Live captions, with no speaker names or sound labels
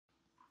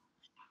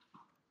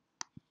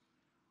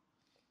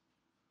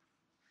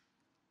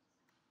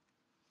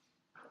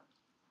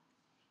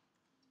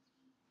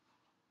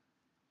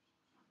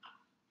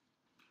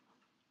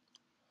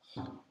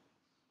Okay,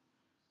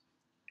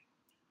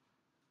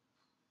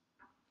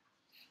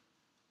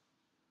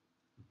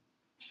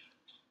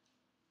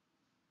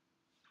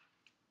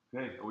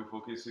 are we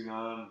focusing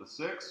on the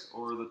 6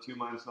 or the 2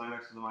 minus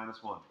 9x to the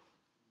minus 1?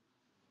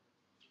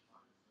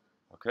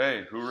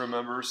 Okay, who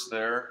remembers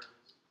their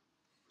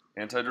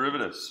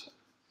antiderivatives?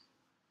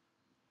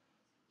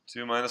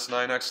 2 minus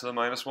 9x to the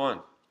minus 1.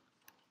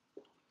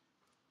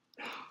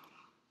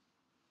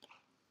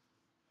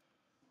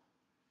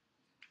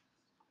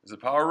 Is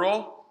it power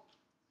rule?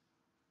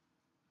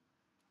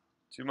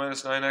 2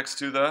 minus 9x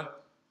to the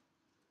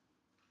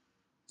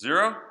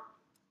 0?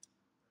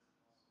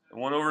 And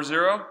 1 over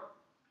 0?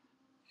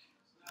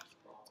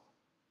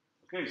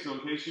 Okay, so in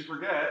case you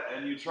forget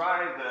and you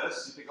try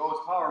this, you think, oh,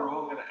 it's power rule,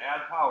 I'm going to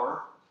add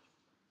power.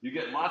 You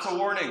get lots of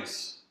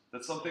warnings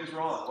that something's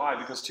wrong. Why?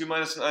 Because 2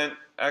 minus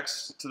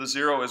 9x to the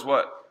 0 is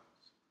what?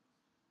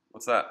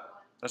 What's that?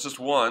 That's just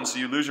 1, so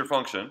you lose your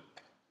function.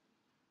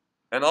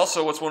 And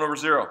also, what's 1 over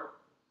 0?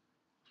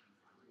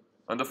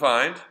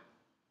 Undefined.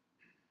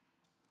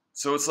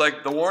 So it's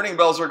like the warning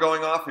bells are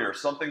going off here.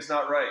 Something's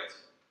not right.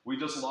 We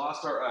just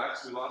lost our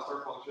x, we lost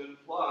our function,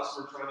 plus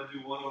we're trying to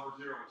do 1 over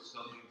 0, which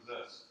doesn't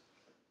exist.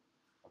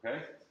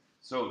 Okay?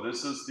 So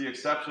this is the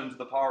exception to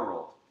the power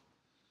rule.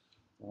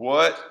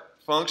 What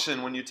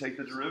function, when you take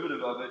the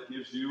derivative of it,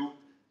 gives you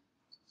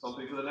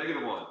something to the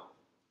negative 1?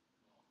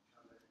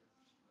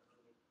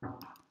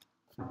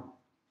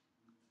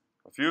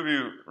 A few of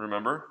you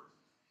remember.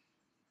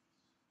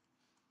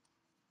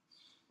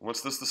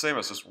 What's this the same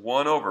as? Just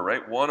 1 over,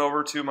 right? 1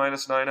 over 2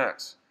 minus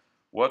 9x.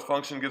 What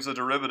function gives a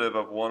derivative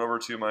of 1 over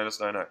 2 minus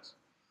 9x?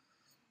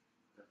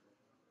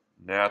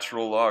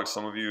 Natural log.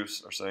 Some of you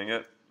are saying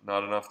it.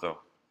 Not enough, though.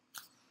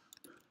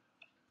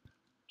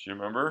 Do you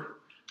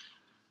remember?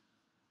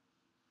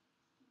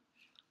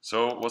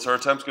 So what's our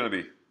attempt going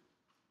to be?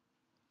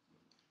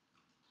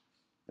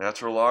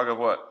 Natural log of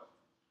what?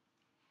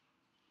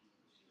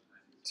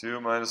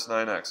 2 minus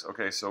 9x.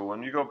 Okay, so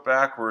when you go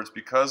backwards,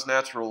 because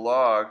natural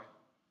log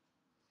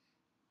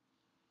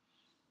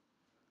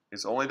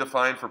is only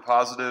defined for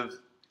positive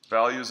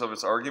values of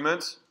its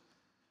argument,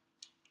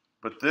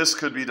 but this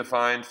could be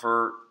defined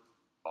for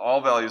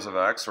all values of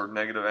x, or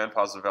negative and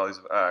positive values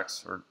of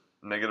x, or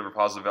negative or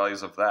positive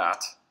values of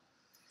that.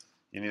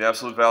 You need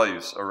absolute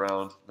values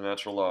around the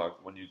natural log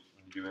when you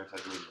do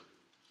antiderivative.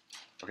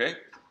 Okay?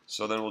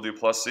 So then we'll do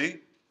plus c,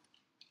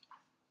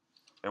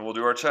 and we'll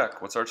do our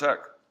check. What's our check?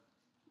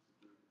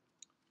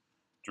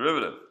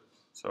 Derivative.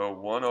 So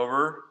 1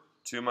 over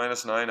 2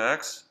 minus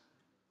 9x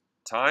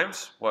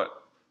times what?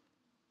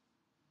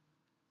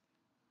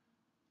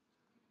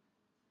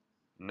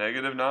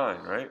 Negative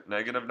 9, right?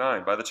 Negative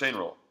 9 by the chain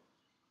rule.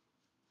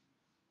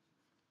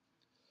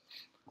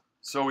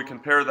 So we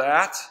compare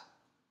that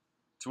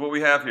to what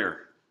we have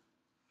here.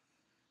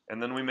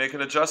 And then we make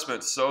an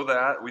adjustment so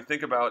that we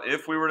think about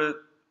if we were to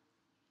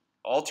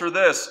alter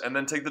this and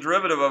then take the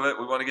derivative of it,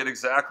 we want to get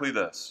exactly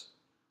this.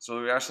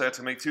 So we actually have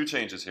to make 2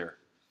 changes here.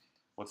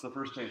 What's the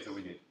first change that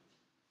we need?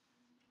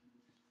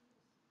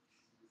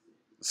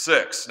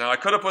 6. Now I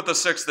could have put the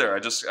 6 there. I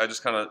just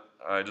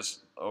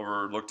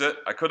overlooked it.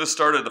 I could have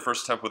started the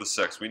first attempt with a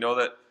 6. We know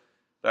that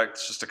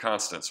that's just a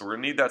constant, so we're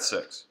going to need that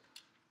 6.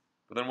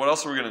 But then what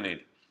else are we going to need?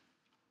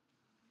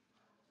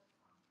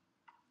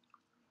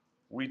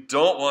 We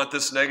don't want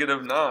this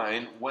negative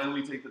 9 when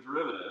we take the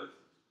derivative.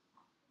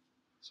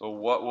 So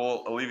what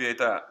will alleviate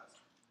that?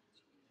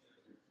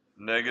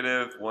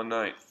 Negative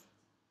 1/9.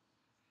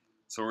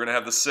 So we're going to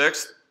have the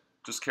 6th,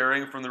 just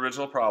carrying from the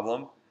original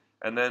problem.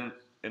 And then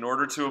in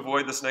order to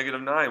avoid this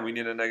negative 9, we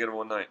need a negative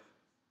 1/9.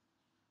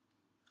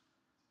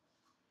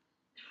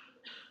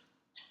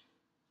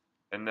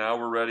 And now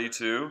we're ready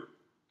to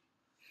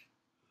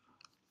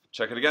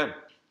check it again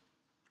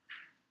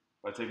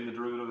by taking the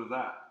derivative of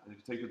that. And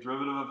if you take the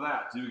derivative of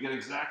that, do you get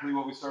exactly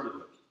what we started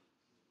with?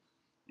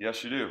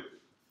 Yes, you do.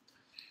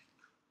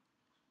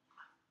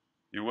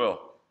 You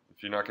will.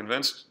 If you're not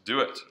convinced, do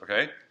it,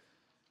 okay?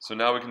 So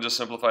now we can just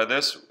simplify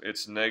this.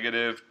 It's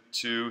negative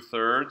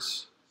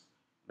 2/3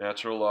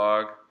 natural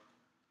log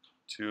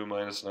 2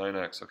 minus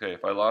 9x. Okay,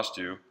 if I lost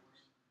you,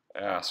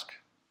 ask.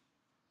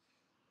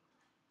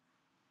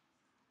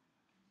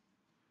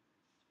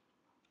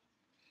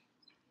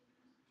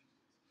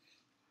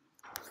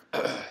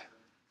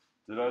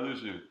 Did I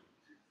lose you?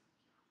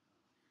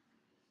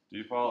 Do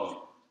you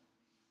follow?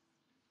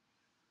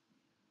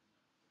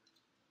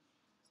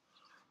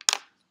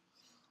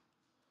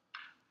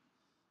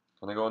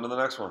 Can I go on to the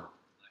next one?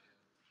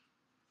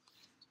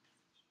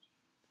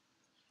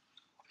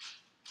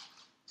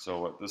 So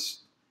what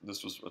this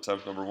was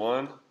attempt number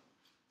 1.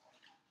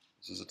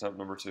 This is attempt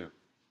number 2.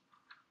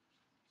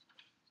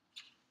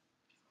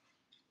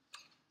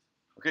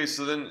 Okay,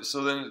 so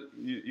then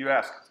you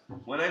ask,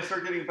 when I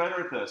start getting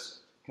better at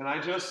this, can I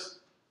just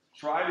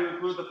try to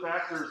include the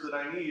factors that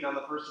I need on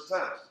the first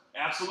attempt?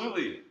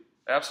 Absolutely.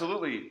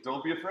 Absolutely.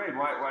 Don't be afraid.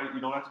 Why? You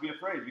don't have to be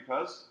afraid,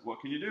 because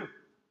what can you do?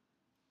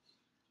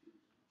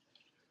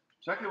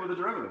 Check it with the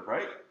derivative,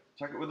 right?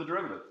 Check it with the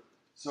derivative.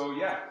 So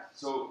yeah,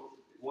 so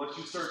once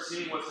you start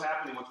seeing what's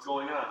happening, what's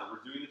going on, and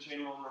we're doing the chain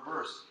rule in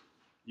reverse,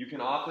 you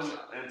can often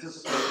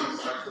anticipate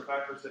these extra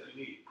factors that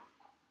you need.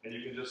 And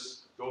you can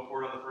just go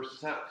for it on the first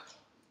attempt.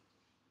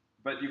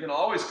 But you can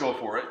always go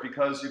for it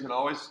because you can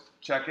always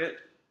check it.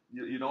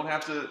 You don't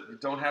have to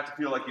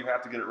feel like you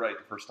have to get it right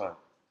the first time.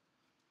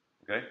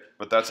 Okay?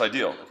 But that's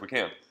ideal if we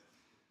can.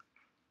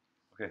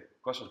 Okay,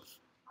 question?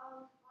 Why do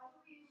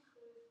we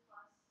include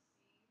class C on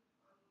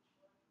each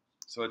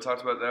one? So I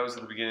talked about that was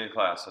at the beginning of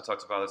class. I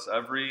talked about this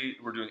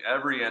we're doing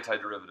every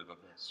antiderivative of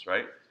this,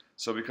 right?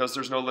 So because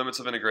there's no limits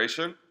of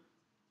integration,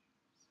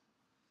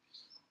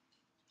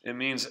 it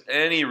means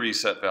any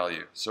reset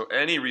value. So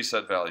any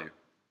reset value.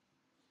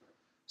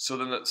 So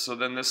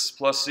then this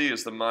plus C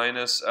is the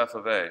minus f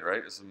of a,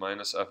 right? It's the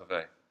minus f of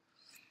a.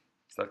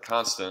 It's that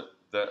constant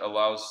that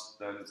allows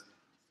then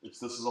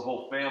this is a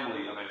whole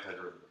family of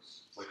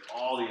antiderivatives. It's like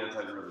all the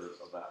antiderivatives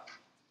of that.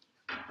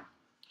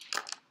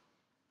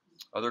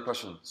 Other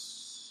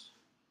questions?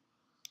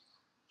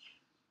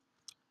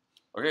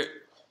 Okay.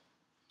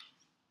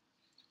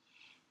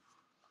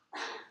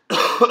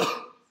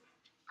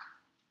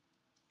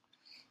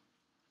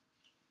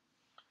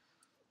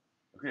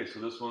 Okay,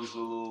 so this one's a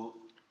little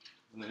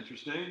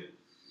interesting.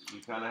 You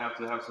kind of have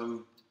to have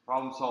some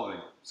problem-solving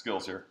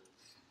skills here.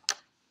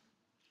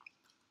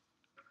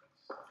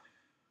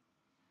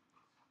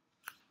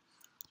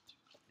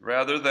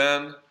 Rather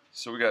than,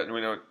 so we got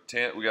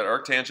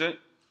arctangent.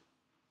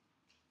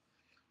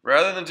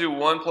 Rather than do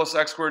 1 plus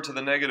x squared to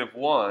the negative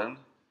 1,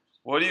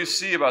 what do you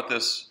see about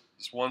this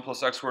 1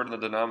 plus x squared in the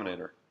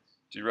denominator?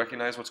 Do you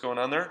recognize what's going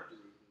on there?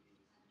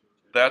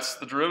 That's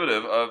the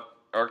derivative of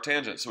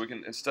arctangent. So we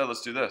can, instead,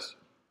 let's do this.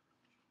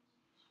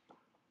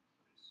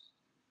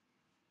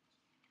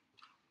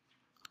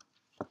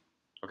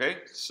 Okay,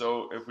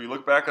 so if we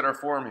look back at our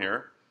form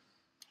here,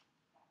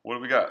 what do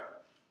we got?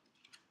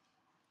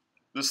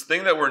 This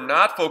thing that we're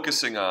not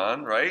focusing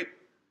on, right?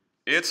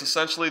 It's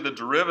essentially the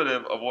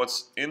derivative of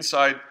what's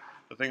inside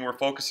the thing we're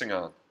focusing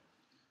on.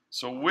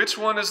 So which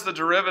one is the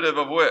derivative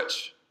of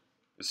which?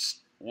 Is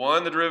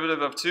 1 the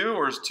derivative of 2,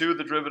 or is 2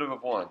 the derivative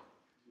of 1?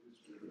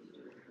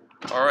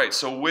 All right,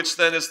 so which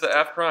then is the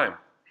f prime?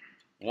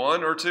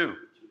 1 or 2?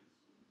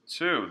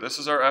 2. This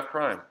is our f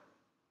prime.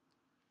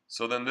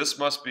 So then this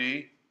must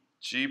be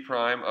g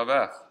prime of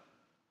f.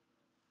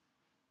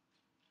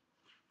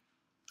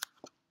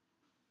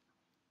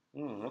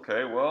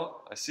 Okay,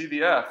 well, I see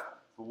the f,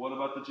 but what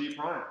about the g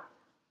prime?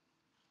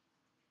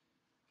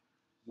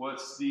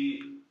 What's the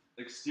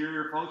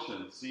exterior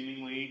function?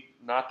 Seemingly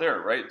not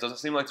there, right? It doesn't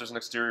seem like there's an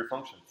exterior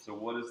function. So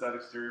what is that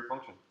exterior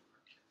function?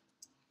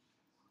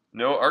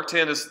 No,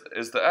 arctan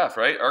is the f,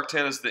 right?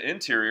 Arctan is the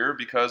interior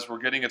because we're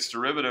getting its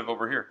derivative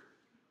over here.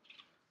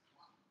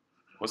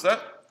 What's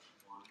that?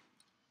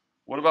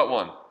 What about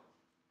 1?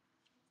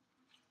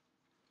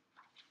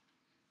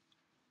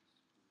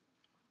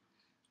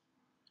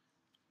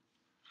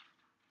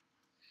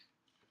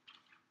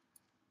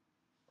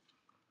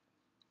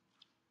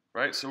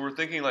 Right? So we're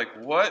thinking like,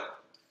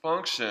 what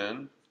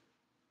function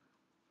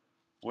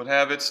would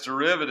have its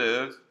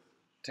derivative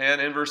tan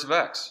inverse of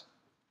x?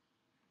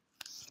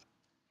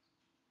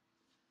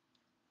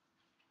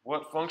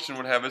 What function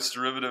would have its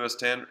derivative as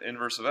tan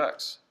inverse of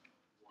x?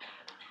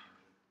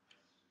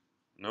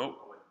 Nope.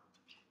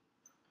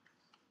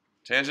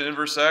 Tangent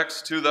inverse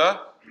x to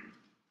the?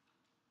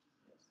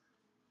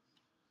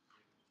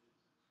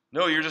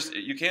 No,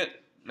 you can't,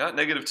 not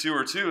negative 2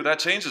 or 2, that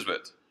changes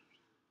it.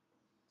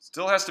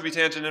 Still has to be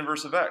tangent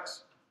inverse of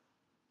x.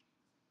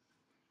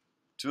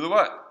 To the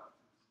what?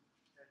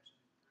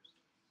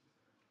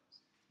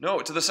 No,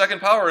 to the second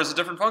power is a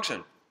different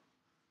function.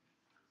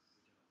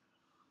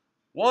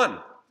 1.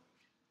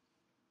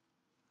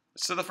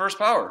 It's to the first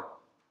power.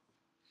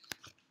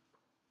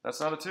 That's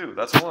not a 2,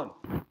 that's a 1.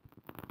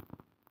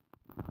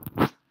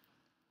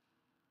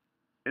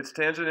 It's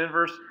tangent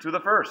inverse to the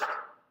first.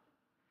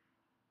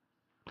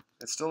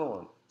 It's still a 1.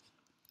 I'm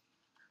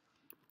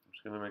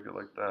just going to make it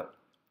like that.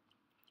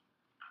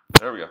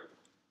 There we go.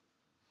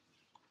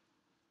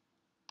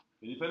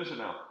 Can you finish it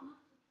now?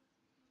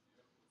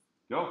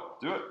 Go,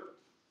 do it.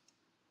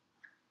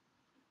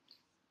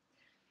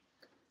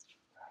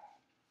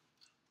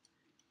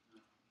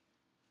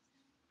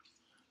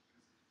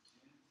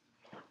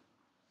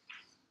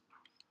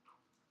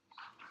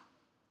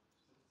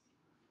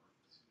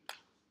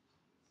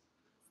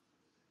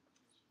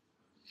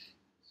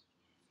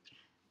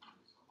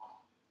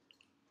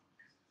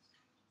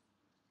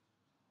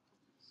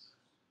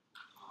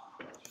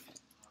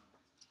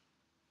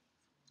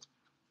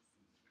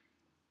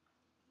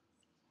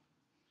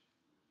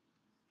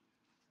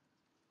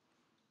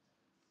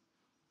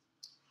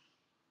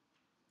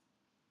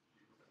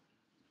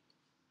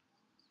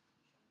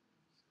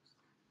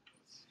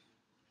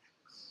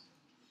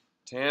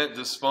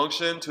 This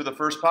function to the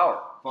first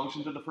power.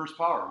 Function to the first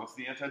power. What's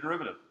the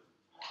antiderivative?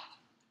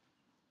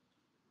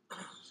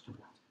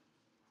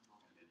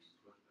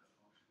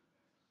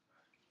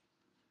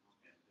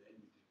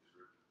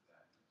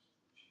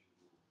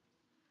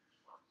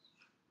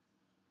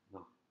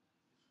 No.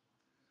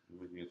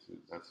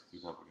 That's too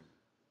complicated.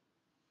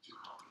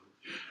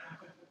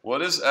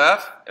 What is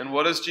f and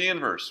what is g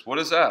inverse? What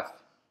is f?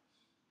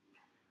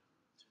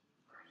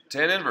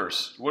 Tan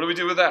inverse. What do we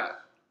do with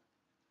that?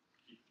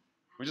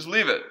 We just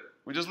leave it.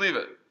 We just leave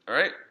it. All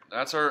right?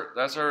 That's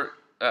our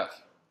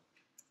f.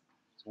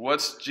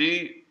 What's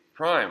g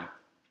prime?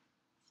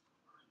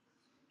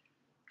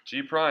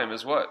 G prime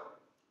is what?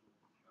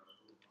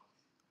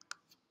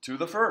 To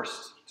the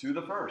first. To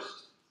the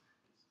first.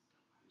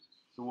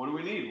 So what do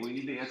we need? We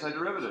need the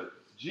antiderivative.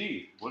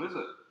 G. What is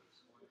it?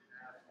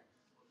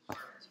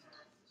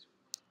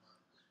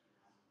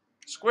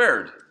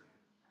 Squared.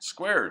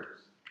 Squared.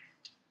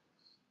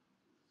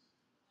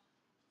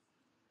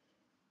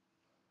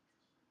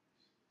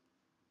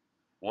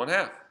 One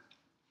half.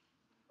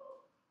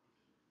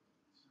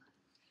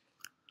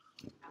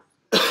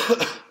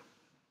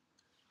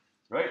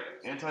 Right?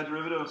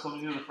 Antiderivative of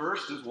something to the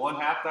first is one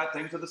half that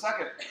thing to the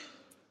second.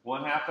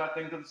 One half that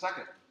thing to the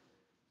second.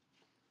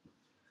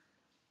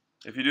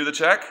 If you do the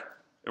check,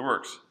 it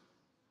works.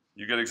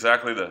 You get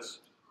exactly this.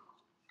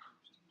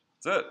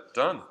 That's it.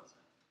 Done.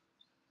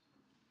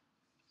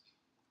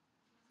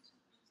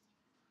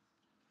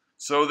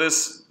 So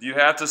this, you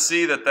have to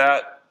see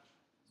that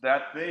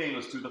thing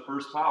was to the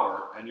first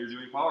power, and you're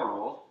doing power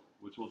rule,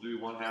 which will do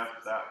one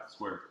half that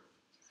squared.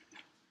 You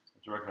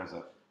have to recognize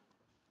that.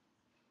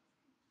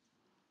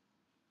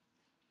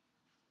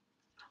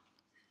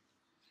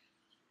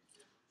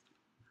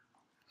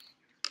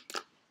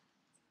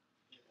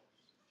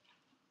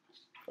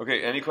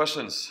 Okay, any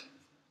questions?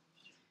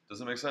 Does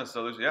it make sense?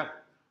 Others? Yeah.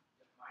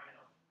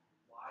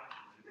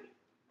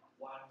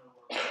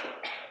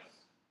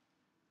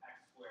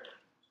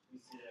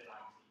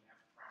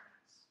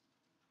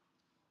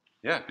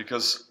 Yeah,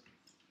 because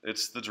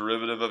it's the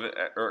derivative of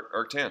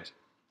arctant.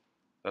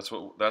 That's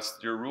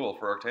your rule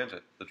for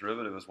arctangent. The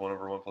derivative is 1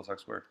 over 1 plus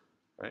x squared,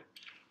 right?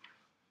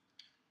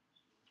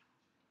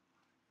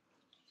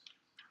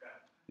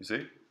 You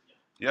see?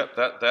 Yep,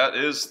 that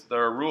is the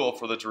rule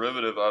for the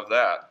derivative of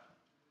that.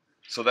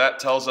 So that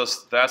tells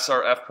us that's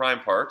our f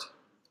prime part.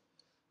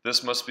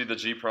 This must be the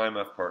g prime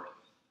f part.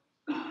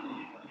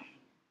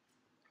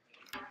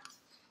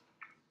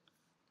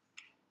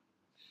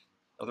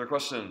 Other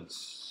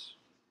questions?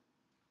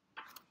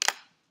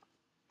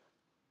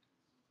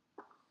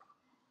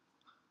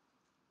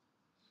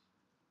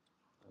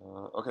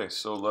 Okay,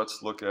 so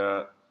let's look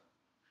at,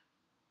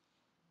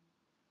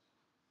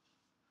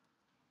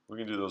 we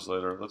can do those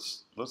later.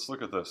 Let's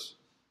look at this.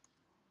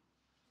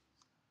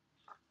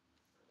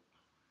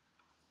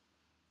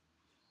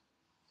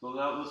 So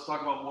now let's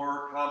talk about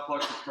more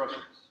complex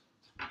expressions.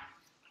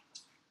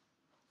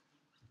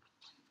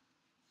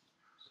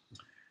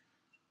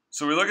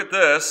 So we look at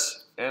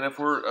this, and if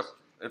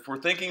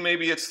we're thinking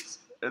maybe it's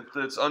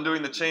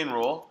undoing the chain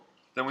rule,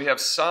 then we have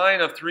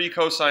sine of 3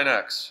 cosine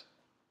x.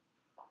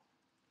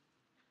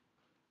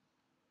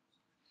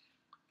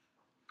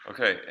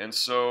 Okay, and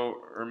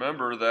so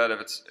remember that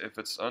if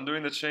it's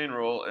undoing the chain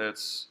rule,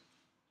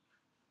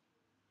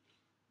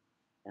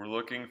 we're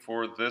looking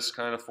for this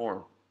kind of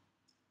form.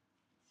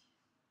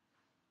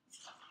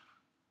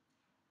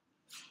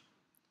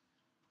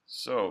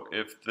 So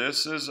if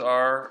this is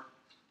our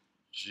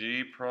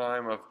g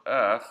prime of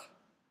f,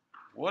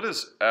 what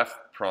is f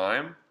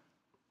prime?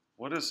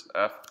 What is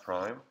f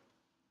prime?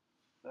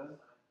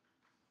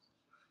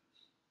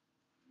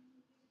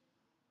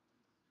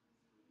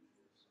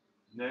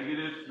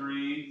 Negative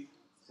 3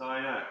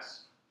 sine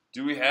x.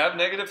 Do we have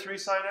negative 3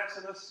 sine x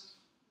in this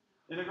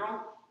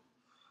integral?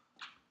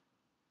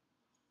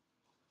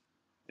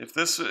 If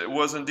this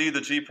was indeed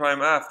the g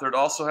prime f, there'd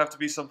also have to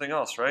be something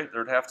else, right?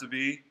 There'd have to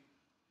be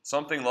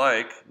something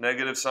like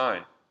negative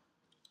sine.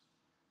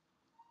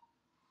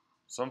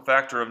 Some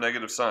factor of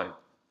negative sine,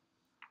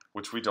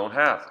 which we don't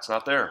have. It's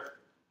not there.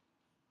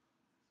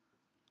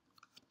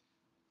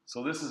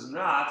 So this is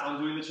not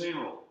undoing the chain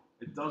rule.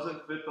 It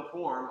doesn't fit the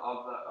form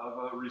of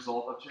a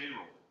result of chain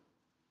rule,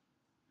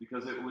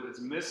 because it's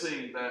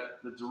missing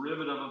the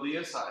derivative of the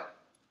inside.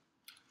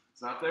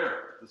 It's not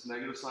there. This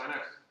negative sine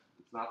x.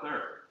 It's not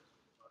there.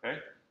 Okay?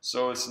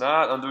 So it's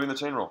not undoing the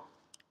chain rule.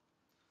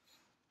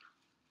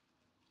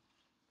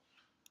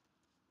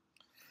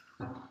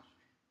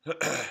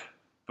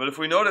 But if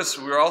we notice,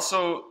 we're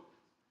also,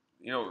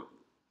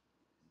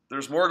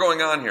 there's more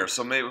going on here,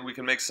 so maybe we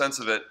can make sense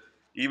of it,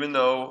 even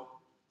though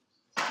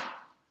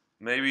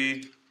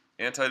maybe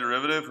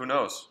antiderivative, who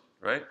knows,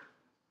 right?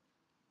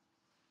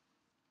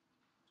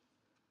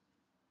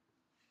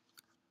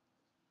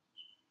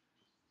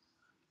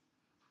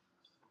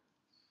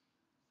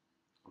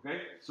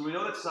 Okay, so we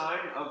know that sine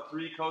of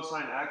 3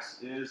 cosine x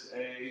is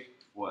a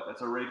what?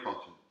 That's a rate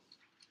function.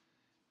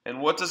 And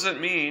what does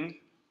it mean?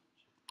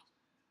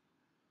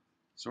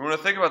 So we're going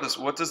to think about this.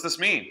 What does this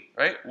mean,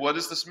 right? What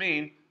does this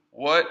mean?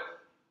 What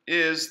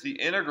is the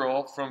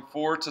integral from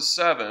 4 to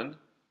 7?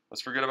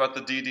 Let's forget about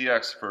the d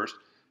dx first.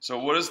 So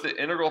what is the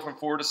integral from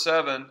 4 to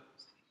 7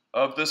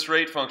 of this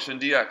rate function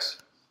dx?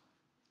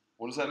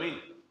 What does that mean?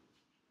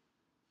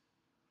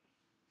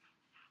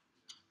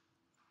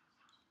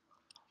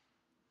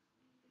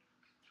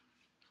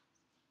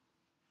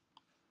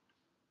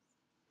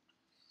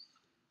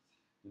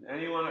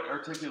 Anyone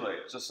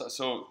articulate? Just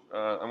so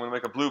I'm going to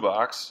make a blue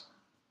box.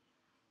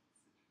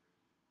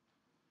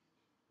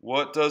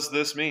 What does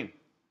this mean?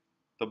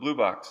 The blue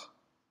box.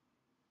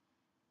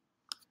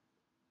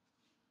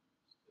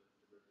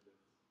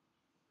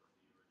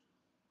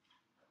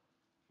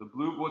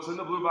 What's in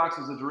the blue box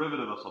is a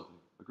derivative of something.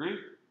 Agree?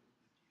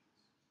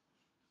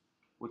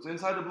 What's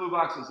inside the blue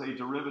box is a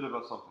derivative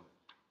of something.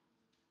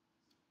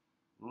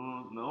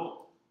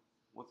 No.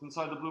 What's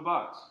inside the blue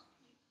box?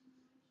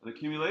 An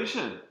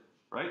accumulation,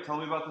 right? Tell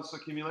me about this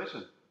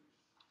accumulation.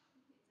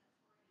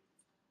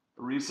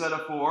 A reset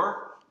of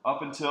 4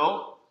 up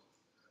until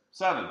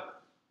 7,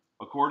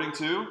 according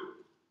to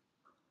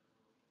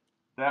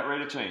that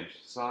rate of change,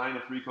 sine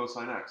of 3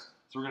 cosine x.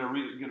 So we're going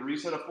to get a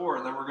reset of 4,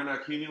 and then we're going to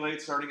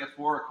accumulate starting at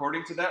 4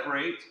 according to that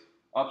rate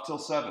up till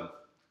 7.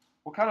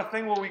 What kind of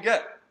thing will we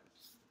get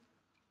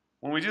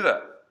when we do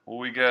that? Will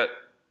we get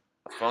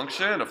a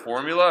function, a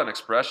formula, an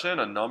expression,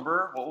 a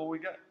number? What will we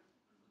get?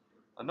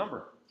 A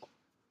number.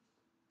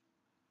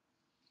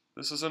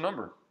 This is a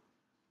number.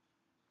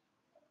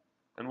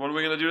 And what are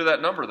we going to do to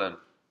that number then?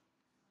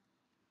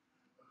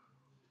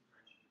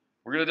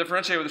 We're going to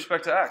differentiate with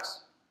respect to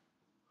x.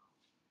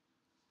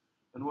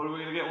 And what are we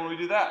going to get when we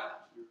do that?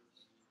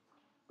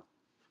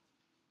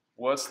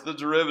 What's the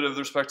derivative with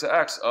respect to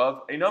x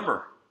of a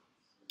number?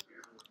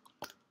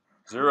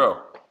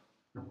 0.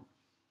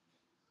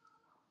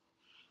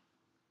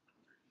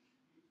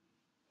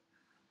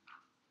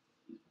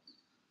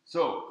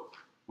 So,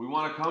 we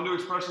want to come to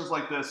expressions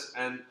like this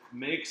and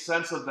make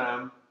sense of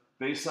them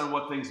based on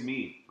what things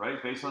mean,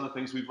 right? Based on the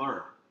things we've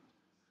learned.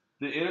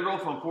 The integral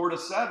from 4 to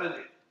 7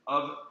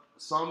 of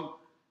some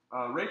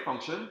rate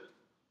function,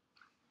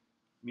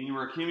 meaning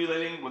we're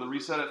accumulating with a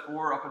reset at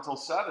 4 up until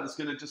 7, is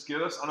going to just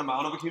give us an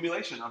amount of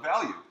accumulation, a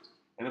value.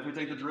 And if we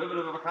take the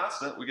derivative of a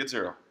constant, we get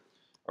 0.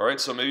 All right,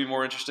 so maybe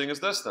more interesting is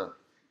this then.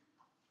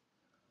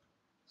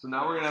 So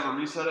now we're going to have a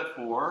reset at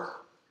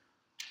 4.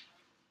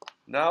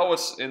 Now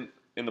what's in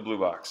the blue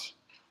box?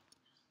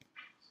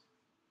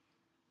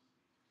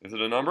 Is it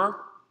a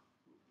number?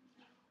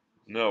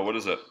 No, what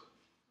is it?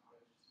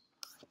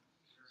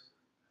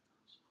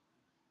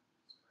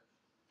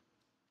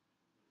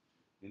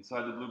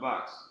 Inside the blue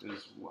box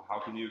is, how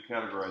can you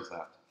categorize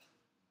that?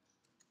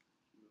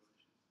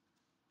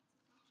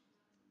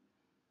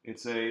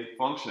 It's a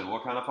function.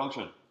 What kind of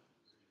function?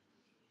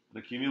 An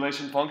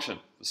accumulation function.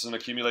 This is an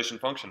accumulation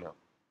function now.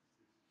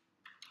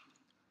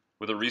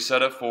 With a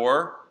reset at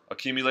 4,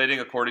 accumulating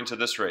according to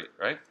this rate,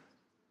 right?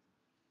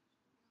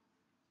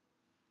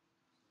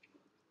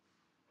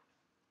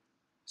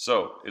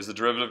 So, is the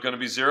derivative going to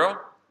be 0?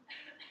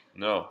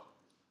 No.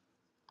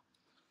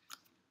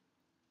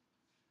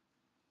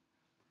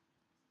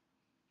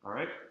 All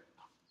right?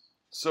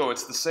 So,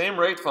 it's the same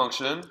rate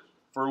function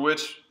for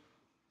which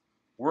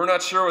we're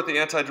not sure what the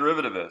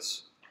antiderivative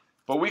is.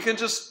 But we can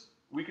just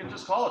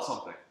call it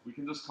something. We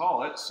can just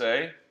call it,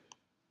 say,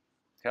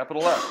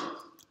 capital F.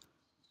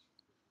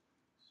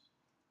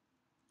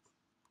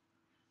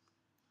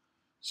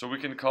 So we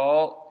can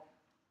call,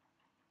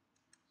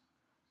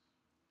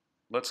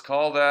 let's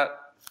call that,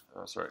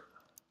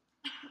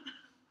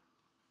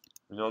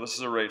 we know this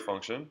is a rate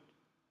function.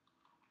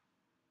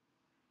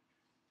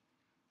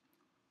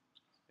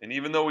 And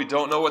even though we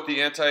don't know what the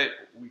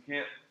we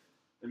can't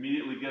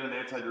immediately get an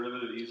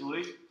antiderivative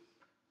easily.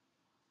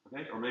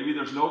 Okay? Or maybe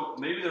there's no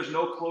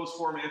closed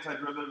form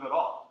antiderivative at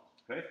all.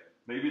 Okay?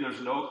 Maybe there's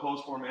no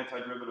closed form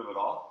antiderivative at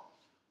all.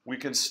 We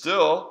can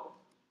still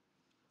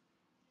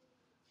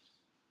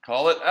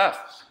call it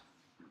f.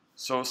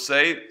 So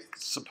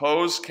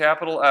suppose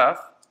capital F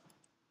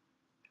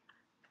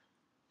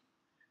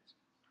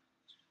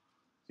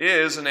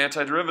is an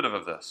antiderivative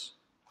of this.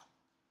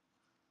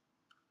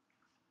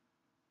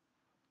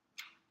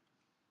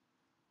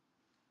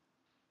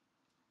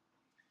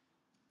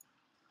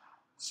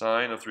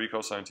 Sine of 3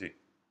 cosine t.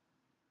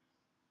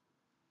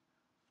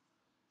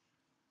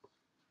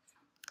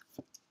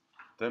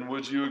 Then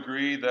would you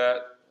agree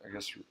that, I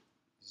guess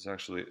this is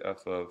actually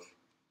f of,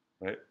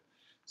 right?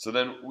 So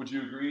then would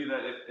you agree that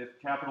if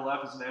capital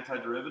F is an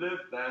antiderivative,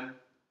 then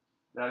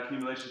that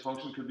accumulation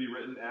function could be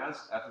written as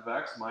f of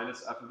x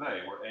minus f of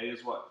a, where a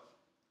is what?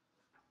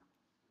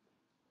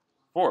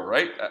 4,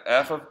 right?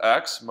 F of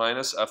x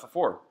minus f of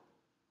 4.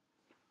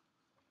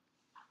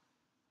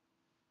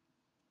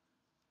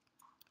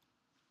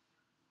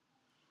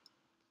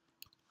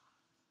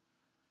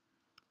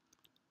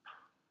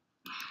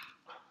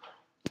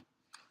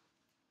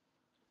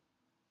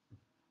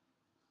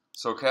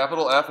 So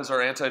capital F is our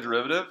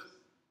antiderivative,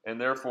 and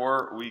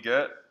therefore we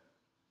get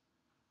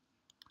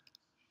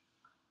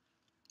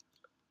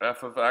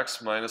f of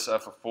x minus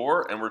f of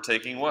 4, and we're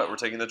taking what? We're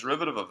taking the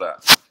derivative of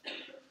that.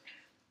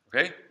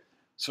 Okay?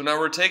 So now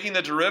we're taking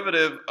the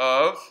derivative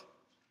of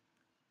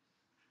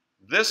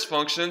this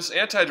function's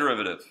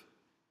antiderivative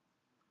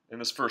in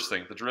this first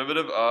thing, the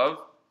derivative of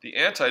the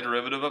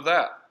antiderivative of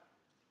that.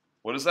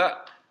 What is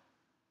that?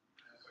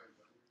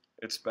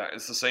 It's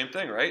the same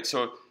thing, right?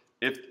 So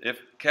if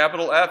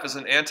capital F is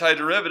an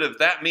antiderivative,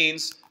 that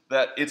means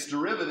that its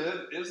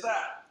derivative is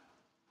that.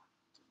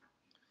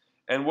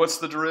 And what's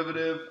the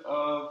derivative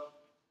of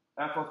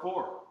f of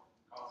 4?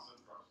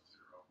 Constant drops to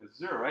 0. It's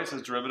 0, right? So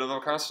it's derivative of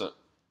a constant.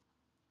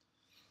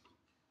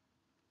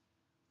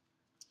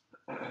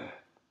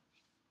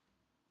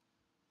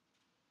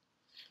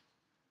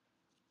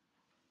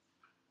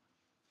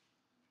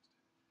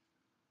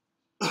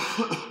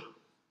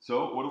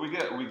 So what do we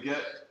get? We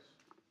get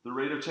the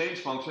rate of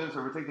change function.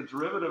 So if we take the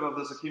derivative of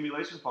this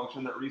accumulation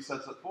function that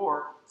resets at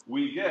 4,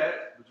 we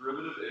get, the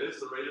derivative is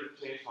the rate of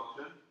change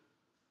function.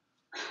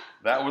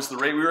 That was the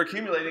rate we were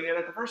accumulating it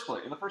at the first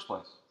place, in the first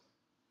place.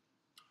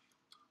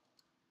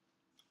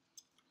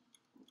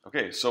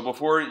 Okay, so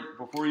before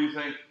you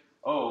think,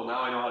 oh,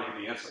 now I know how to get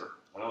the answer.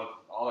 I know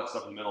all that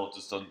stuff in the middle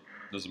just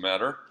doesn't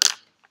matter.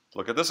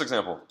 Look at this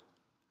example.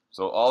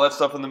 So all that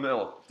stuff in the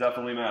middle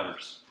definitely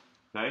matters.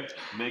 Okay,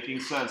 making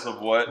sense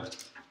of what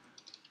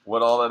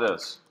all that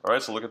is. All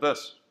right, so look at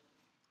this.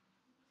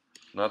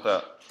 Not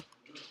that.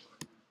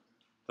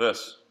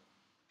 This.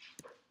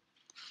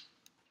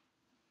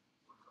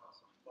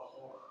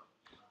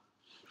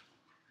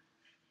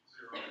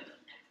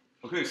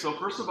 Okay, so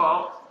first of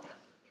all,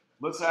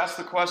 let's ask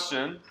the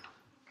question,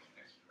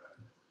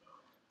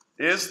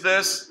 is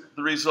this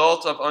the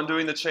result of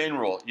undoing the chain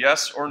rule?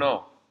 Yes or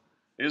no?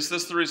 Is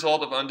this the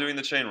result of undoing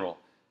the chain rule?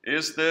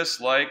 Is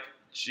this like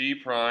g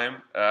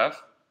prime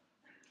f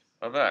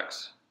of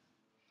x?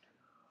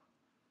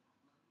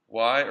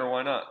 Why or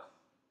why not?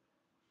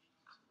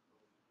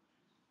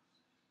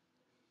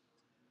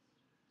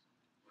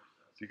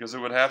 Because it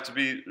would have to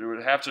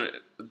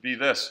be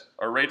this.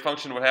 Our rate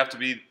function would have to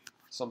be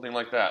something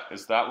like that.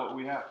 Is that what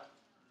we have?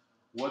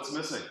 What's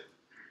missing?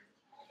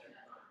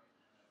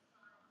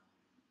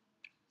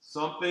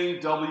 Something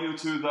w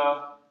to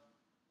the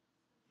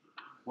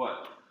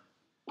what?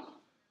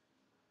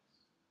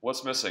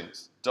 What's missing?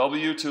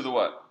 W to the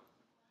what?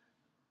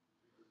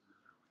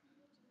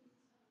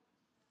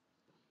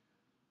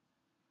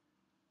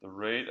 The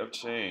rate of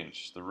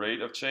change. The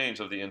rate of change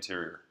of the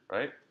interior,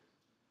 right?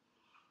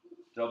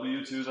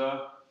 W to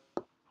the,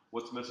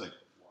 what's missing?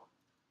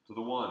 To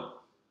the 1.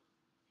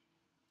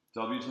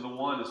 W to the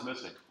 1 is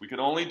missing. We could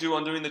only do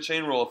undoing the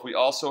chain rule if we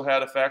also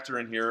had a factor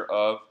in here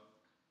of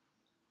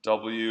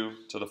W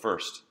to the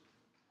first,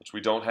 which we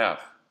don't have.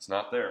 It's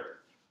not there.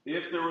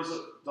 If there was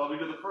a W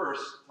to the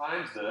first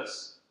times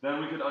this,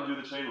 then we could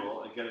undo the chain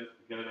rule and get an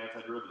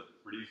antiderivative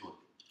pretty easily.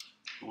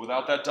 But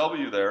without that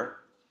W there,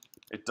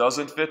 it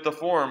doesn't fit the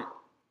form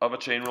of a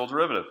chain rule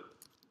derivative.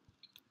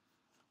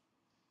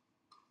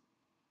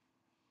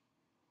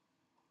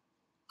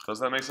 Does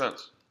that make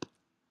sense?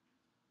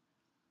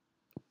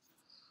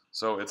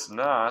 So it's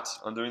not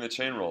undoing the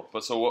chain rule.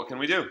 But so what can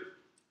we do?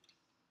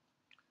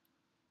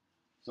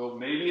 So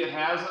maybe it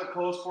has a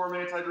closed form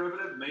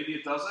antiderivative, maybe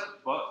it doesn't,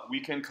 but we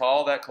can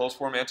call that closed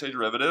form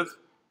antiderivative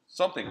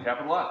something,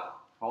 capital F.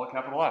 Call it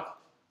capital F.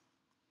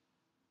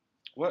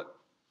 What?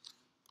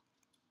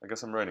 I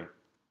guess I'm ready.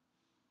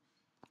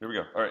 Here we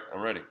go. All right,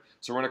 I'm ready.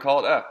 So we're going to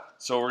call it F.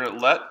 So we're going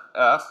to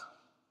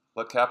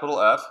let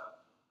capital F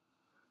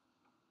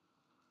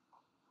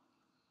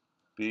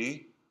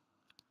be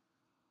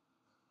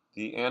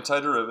the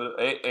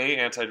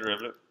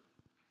antiderivative,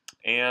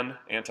 an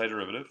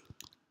antiderivative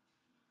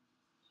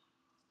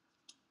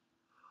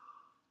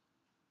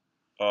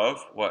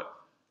of what?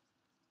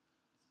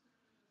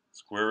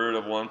 Square root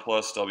of 1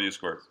 plus w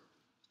squared.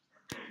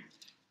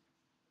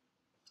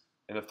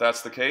 And if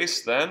that's the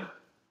case, then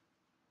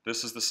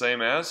this is the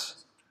same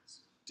as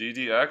d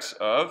dx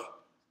of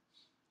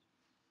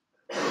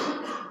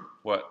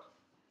what?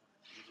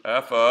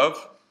 F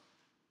of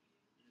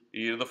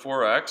e to the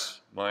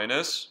 4x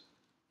minus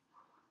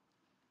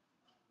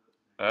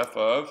f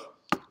of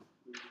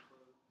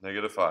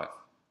negative 5.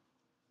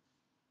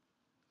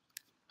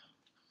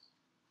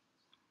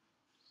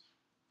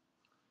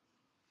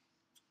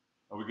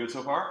 Are we good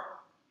so far?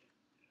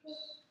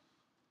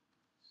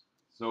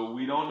 So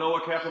we don't know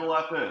what capital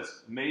F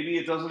is. Maybe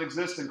it doesn't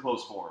exist in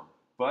closed form,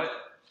 but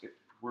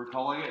we're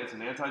calling it's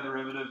an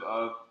antiderivative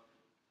of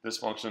this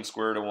function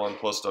square root of 1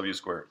 plus w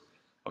squared.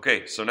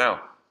 Okay, so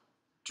now,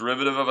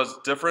 derivative of a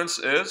difference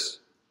is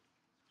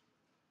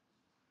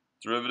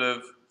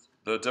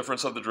the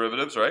difference of the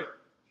derivatives, right?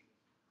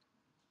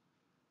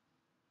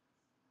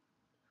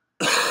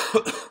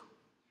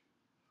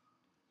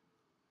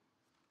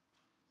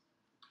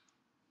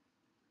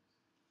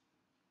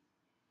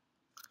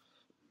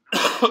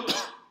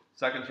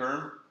 Second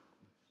term,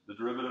 the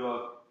derivative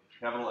of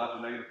capital F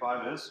of negative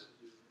 5 is?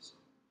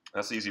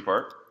 That's the easy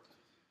part.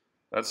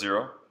 That's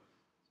 0.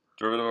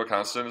 Derivative of a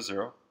constant is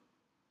 0.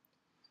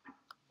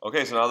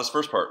 Okay, so now this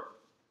first part.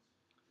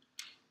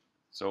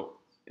 So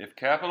if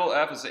capital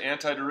F is the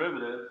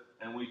antiderivative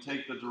and we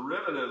take the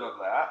derivative of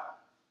that,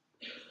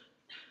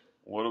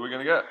 what are we going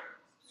to get?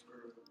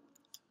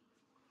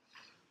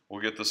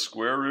 We'll get the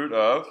square root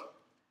of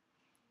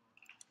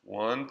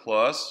 1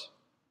 plus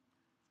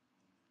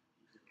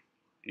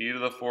e to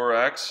the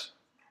 4x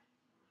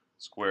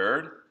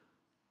squared.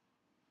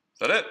 Is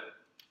that it?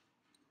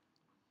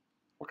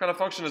 What kind of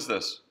function is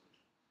this?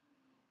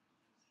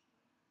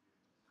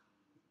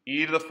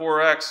 E to the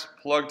 4x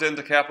plugged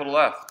into capital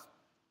F.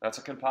 That's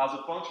a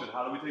composite function.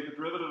 How do we take the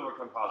derivative of a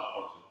composite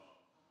function?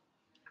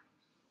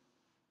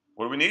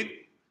 What do we need?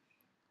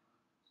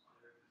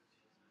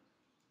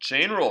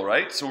 Chain rule,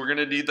 right? So we're going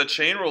to need the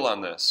chain rule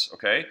on this,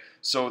 okay?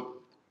 So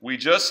we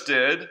just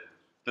did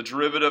the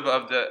derivative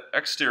of the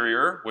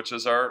exterior, which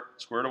is our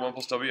square root of 1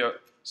 plus w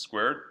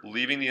squared,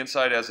 leaving the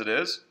inside as it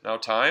is. Now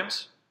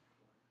times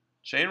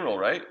chain rule,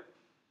 right?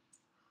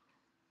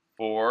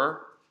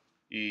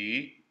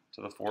 4e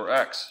to the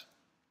 4x.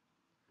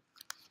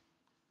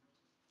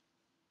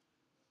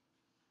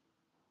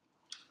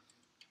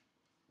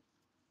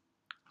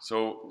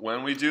 So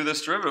when we do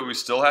this derivative, we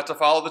still have to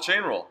follow the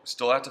chain rule. We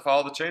still have to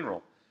follow the chain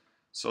rule.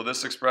 So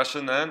this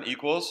expression then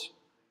equals,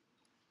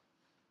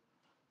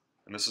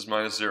 and this is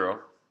minus 0.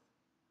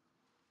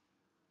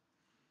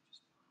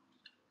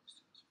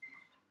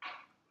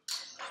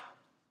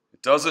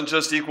 It doesn't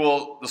just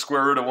equal the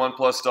square root of 1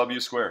 plus w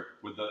squared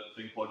with the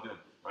thing plugged in,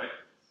 right?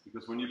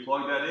 Because when you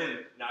plug that in,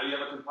 now you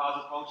have a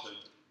composite function.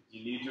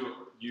 You need to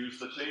use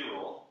the chain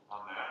rule on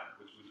that,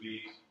 which would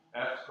be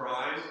f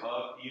prime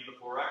of e to the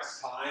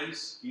 4x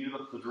times e to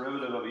the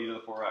derivative of e to the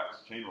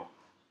 4x, chain rule.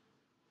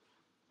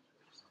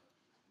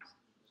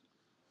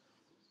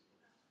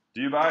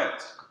 Do you buy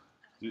it?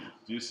 Do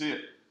you see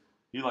it?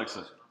 He likes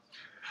it.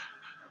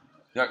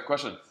 Yeah,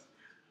 question?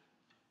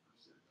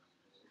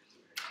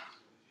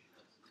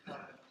 I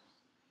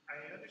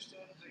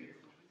understand that you're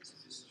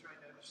just trying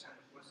to understand,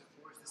 was it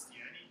 4, is this the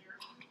any here?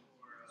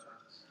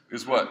 Or,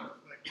 Is what?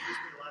 like, this is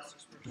the last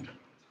expression.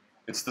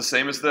 It's the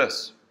same as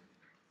this.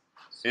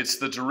 It's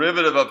the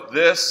derivative of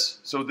this.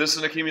 So this is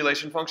an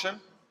accumulation function.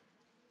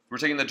 We're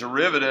taking the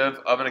derivative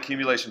of an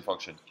accumulation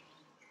function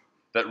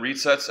that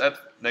resets at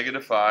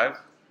negative 5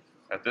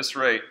 at this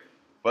rate,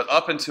 but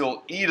up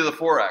until e to the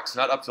 4x,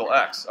 not up till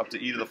x, up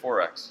to e to the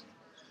 4x.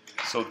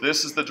 So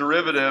this is the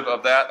derivative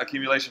of that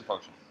accumulation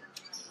function.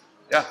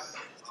 Yeah?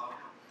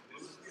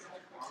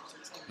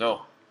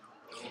 No.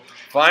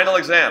 Final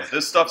exam.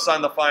 This stuff's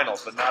on the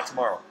finals, but not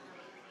tomorrow.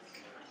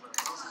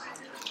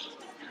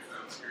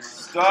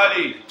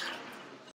 Study.